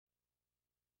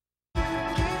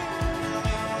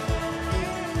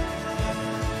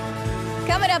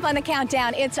Coming up on the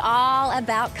countdown, it's all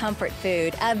about comfort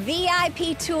food. A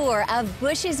VIP tour of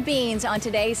Bush's Beans on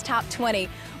today's Top 20.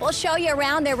 We'll show you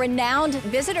around their renowned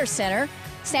visitor center,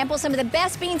 sample some of the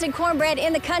best beans and cornbread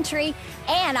in the country,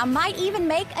 and I might even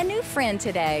make a new friend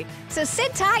today. So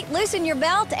sit tight, loosen your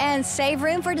belt, and save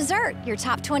room for dessert. Your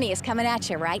Top 20 is coming at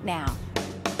you right now.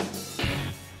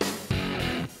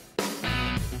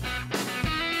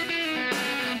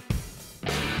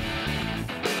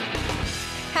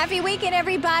 Happy weekend,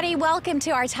 everybody. Welcome to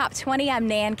our Top 20. I'm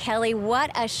Nan Kelly.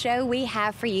 What a show we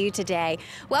have for you today.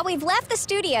 Well, we've left the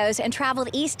studios and traveled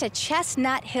east to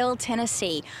Chestnut Hill,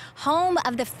 Tennessee, home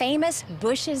of the famous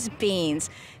Bush's Beans.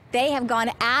 They have gone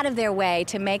out of their way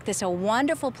to make this a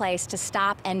wonderful place to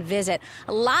stop and visit.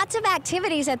 Lots of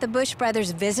activities at the Bush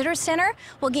Brothers Visitor Center.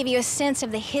 We'll give you a sense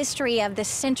of the history of the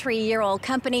century-year-old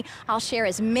company. I'll share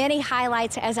as many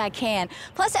highlights as I can.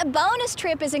 Plus, a bonus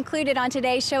trip is included on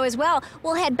today's show as well.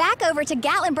 We'll head back over to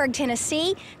Gatlinburg,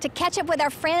 Tennessee to catch up with our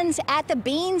friends at the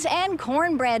Beans and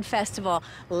Cornbread Festival.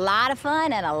 A lot of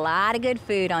fun and a lot of good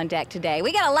food on deck today.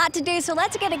 We got a lot to do, so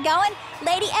let's get it going.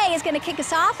 Lady A is going to kick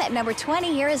us off at number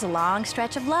 20. Here is A Long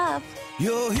Stretch of Love.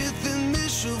 Your hit and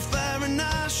miss, your fire and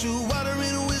ice, your water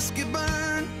and a whiskey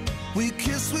burn. We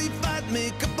kiss, we fight,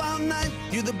 make up all night.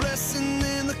 You're the blessing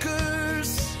and the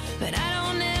curse. But I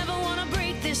don't ever wanna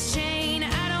break this chain.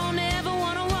 I don't ever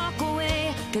wanna walk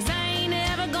away. 'Cause I ain't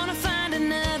ever gonna find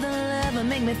another lover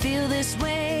make me feel this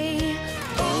way.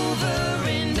 Over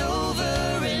and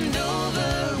over and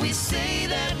over, we say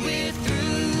that we're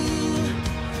through.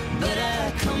 But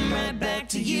I come right back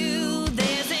to you.